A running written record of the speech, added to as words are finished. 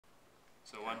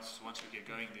So once we get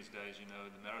going these days, you know,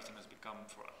 the marathon has become,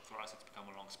 for us, it's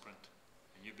become a long sprint.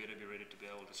 And you better be ready to be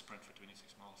able to sprint for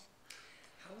 26 miles.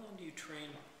 How long do you train,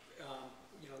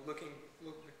 you know, looking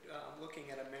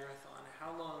at a marathon,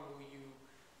 how long will you,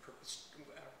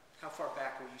 how far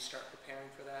back will you start preparing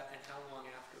for that, and how long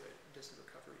after it does the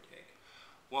recovery take?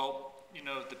 Well, you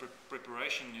know, the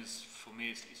preparation is, for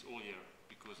me, is all year,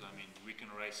 because, I mean, we can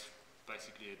race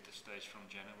basically at this stage from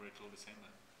January till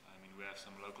December. I mean, we have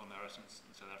some local marathons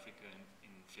in South Africa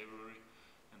in February,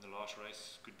 and the last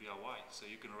race could be Hawaii. So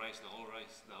you can race the whole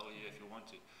year if you want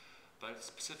to. But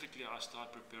specifically, I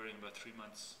start preparing about 3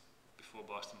 months before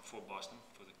Boston, for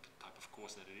the type of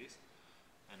course that it is,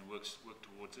 and work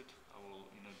towards it. I will,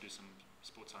 you know, do some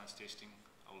sports science testing.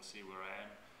 I will see where I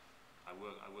am. I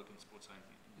work in sports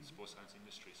science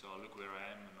industry, so I'll look where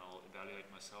I am and I'll evaluate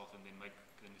myself and then make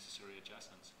the necessary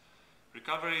adjustments.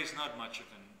 Recovery is not much of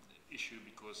an issue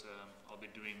because I'll be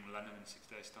doing London in 6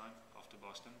 days' time after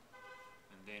Boston,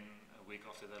 and then a week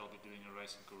after that I'll be doing a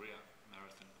race in Korea,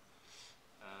 marathon.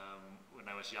 When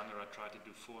I was younger, I tried to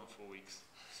do 4 in 4 weeks,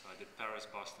 so I did Paris,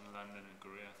 Boston, London, and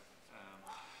Korea.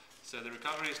 So the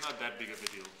recovery is not that big of a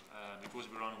deal because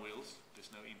we're on wheels.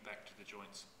 There's no impact to the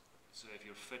joints. So if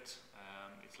you're fit,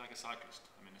 it's like a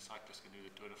cyclist. I mean, a cyclist can do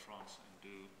the Tour de France and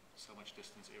do so much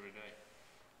distance every day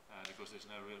because there's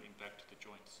no real impact to the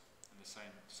joints. And the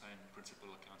same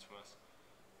principle accounts for us.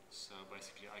 So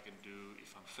basically, I can do,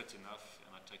 if I'm fit enough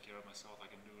and I take care of myself, I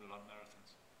can do a lot of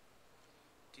marathons.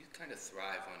 Do you kind of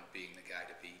thrive on being the guy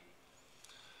to beat?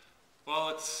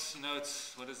 Well, it's, you know,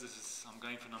 it's, what is this? I'm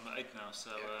going for number 8 now,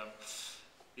 so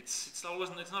it's not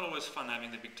always fun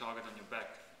having the big target on your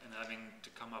back and having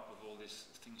to come up with all these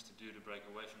things to do to break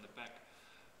away from the pack.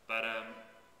 But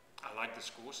I like this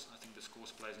course. I think this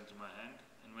course plays into my hand,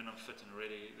 and when I'm fit and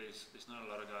ready, there's not a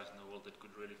lot of guys in the world that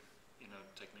could really, you know,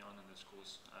 take me on in this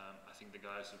course. I think the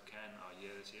guys who can are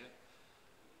here this year.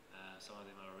 Some of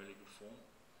them are in really good form,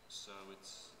 so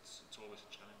it's always a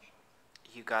challenge.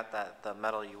 You got the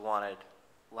medal you wanted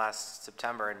last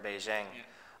September in Beijing.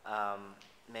 Yeah.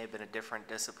 May have been a different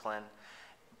discipline,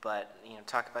 but you know,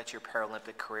 talk about your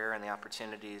Paralympic career and the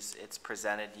opportunities it's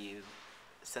presented you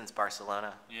since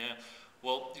Barcelona. Yeah.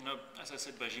 Well, you know, as I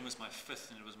said, Beijing was my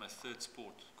 5th and it was my 3rd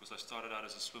sport because I started out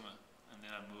as a swimmer and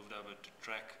then I moved over to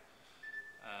track,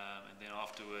 and then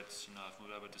afterwards, you know, I've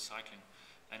moved over to cycling,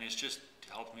 and it's just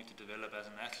helped me to develop as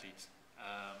an athlete.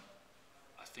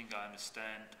 I think I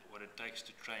understand what it takes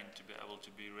to train to be able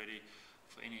to be ready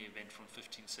for any event from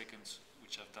 15 seconds,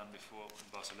 which I've done before. In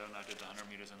Barcelona, I did the 100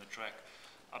 meters on the track,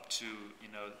 up to,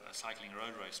 you know, a cycling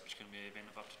road race, which can be an event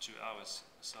of up to 2 hours.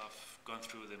 So I've gone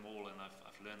through them all, and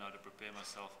I've learned how to prepare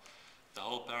myself. The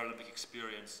whole Paralympic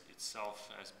experience itself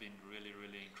has been really,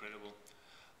 really incredible.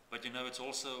 But you know, it's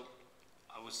also,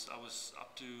 I was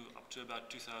up to about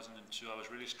 2002. I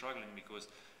was really struggling because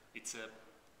it's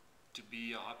to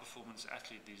be a high-performance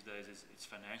athlete these days, it's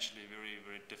financially very,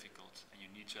 very difficult, and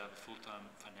you need to have a full-time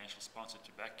financial sponsor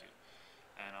to back you.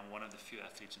 And I'm one of the few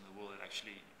athletes in the world that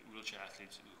actually, wheelchair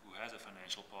athletes, who has a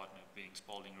financial partner, being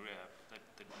Spalding Rehab, that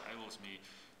enables me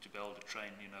to be able to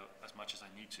train, you know, as much as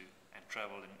I need to, and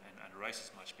travel and race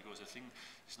as much, because the thing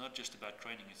is not just about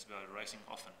training, it's about racing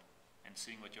often, and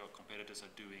seeing what your competitors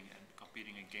are doing, and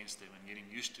competing against them, and getting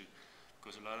used to.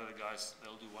 Because a lot of the guys,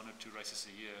 they'll do 1 or 2 races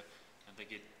a year, and they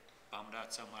get bummed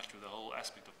out so much with the whole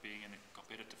aspect of being in a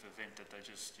competitive event that they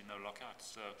just, you know, lock out.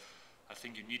 So I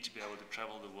think you need to be able to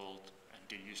travel the world and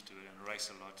get used to it and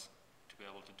race a lot to be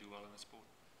able to do well in the sport.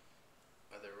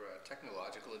 Are there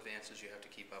technological advances you have to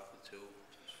keep up with too,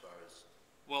 as far as?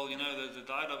 Well, you know, the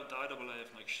IAAF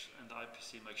and the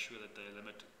IPC make sure that they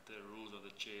limit the rules of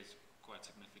the chairs quite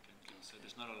significantly. So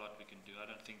there's not a lot we can do. I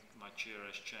don't think my chair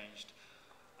has changed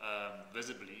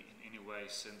visibly in any way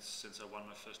since I won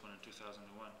my first one in 2001.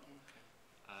 Okay.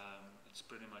 It's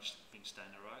pretty much been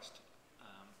standardized,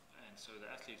 and so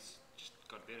the athletes just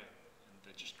got better, and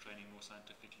they're just training more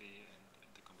scientifically,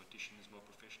 and the competition is more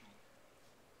professional.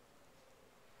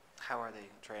 How are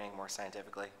they training more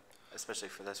scientifically,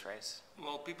 especially for this race?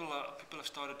 Well, people have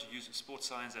started to use sports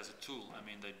science as a tool. I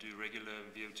mean, they do regular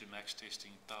VO2 max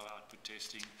testing, power output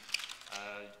testing.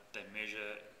 They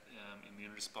measure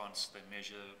immune response. They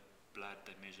measure blood.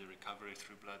 They measure recovery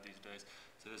through blood these days.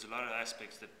 So there's a lot of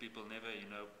aspects that people never, you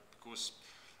know, because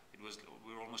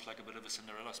we were almost like a bit of a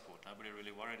Cinderella sport. Nobody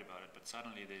really worried about it, but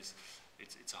suddenly it's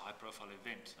a high-profile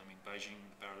event. I mean, Beijing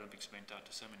Paralympics went out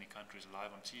to so many countries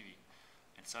live on TV,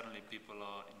 and suddenly people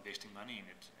are investing money in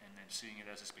it and seeing it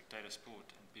as a spectator sport,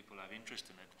 and people have interest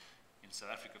in it. In South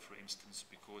Africa, for instance,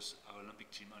 because our Olympic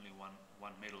team only won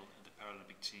 1 medal, and the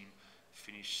Paralympic team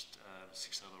finished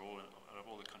 6th overall out of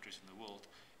all the countries in the world,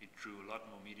 it drew a lot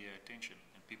more media attention,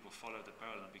 and people followed the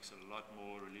Paralympics a lot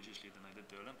more religiously than they did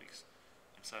the Olympics.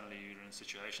 And suddenly you're in a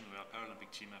situation where our Paralympic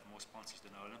team have more sponsors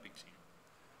than our Olympic team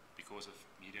because of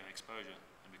media exposure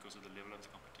and because of the level of the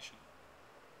competition.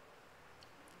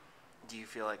 Do you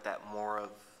feel like that more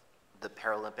of the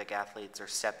Paralympic athletes are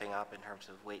stepping up in terms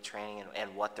of weight training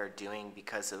and what they're doing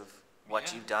because of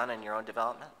what you've done in your own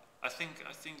development? I think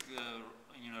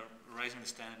raising the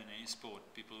standard in any sport,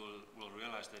 people will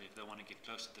realize that if they want to get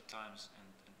close to the times and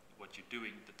what you're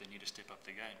doing, that they need to step up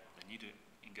the game. They need to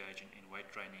engage in weight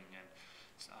training and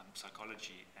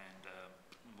psychology and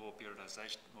more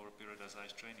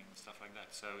periodized training and stuff like that.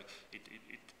 So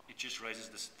it just raises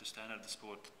the standard of the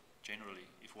sport generally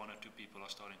if one or two people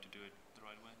are starting to do it the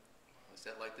right way. Is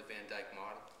that like the Van Dyk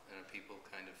model? And are people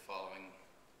kind of following?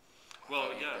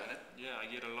 Well, yeah. I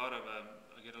get a lot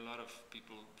of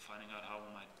people finding out how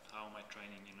am I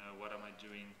training? What am I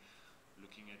doing?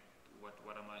 Looking at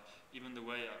what am I? Even the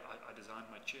way I designed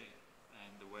my chair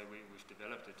and the way we've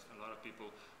developed it. A lot of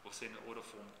people will send an order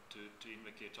form to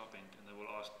Invicare Care Top End, and they will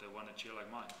ask they want a chair like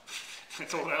mine.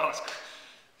 That's all they ask.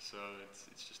 So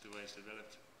it's just the way it's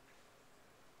developed.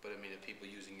 But I mean, are people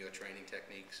using your training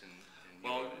techniques and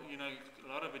well, a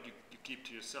lot of it you keep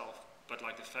to yourself, but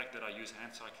like the fact that I use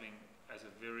hand cycling as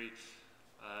a very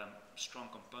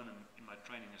strong component in my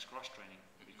training is cross training,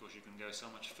 because you can go so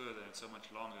much further and so much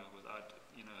longer without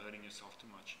hurting yourself too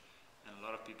much. And a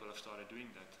lot of people have started doing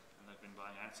that, and they've been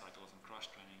buying hand cycles and cross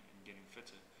training and getting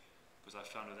fitter, because I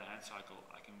found with a hand cycle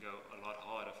I can go a lot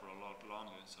harder for a lot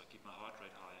longer, so I keep my heart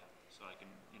rate higher, so I can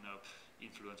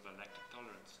influence my lactic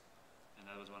tolerance, and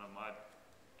that was one of my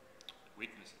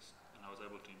weaknesses. And I was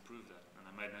able to improve that, and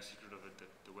I made no secret of it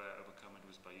that the way I overcome it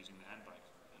was by using the hand bike,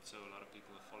 and so a lot of people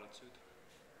have followed suit.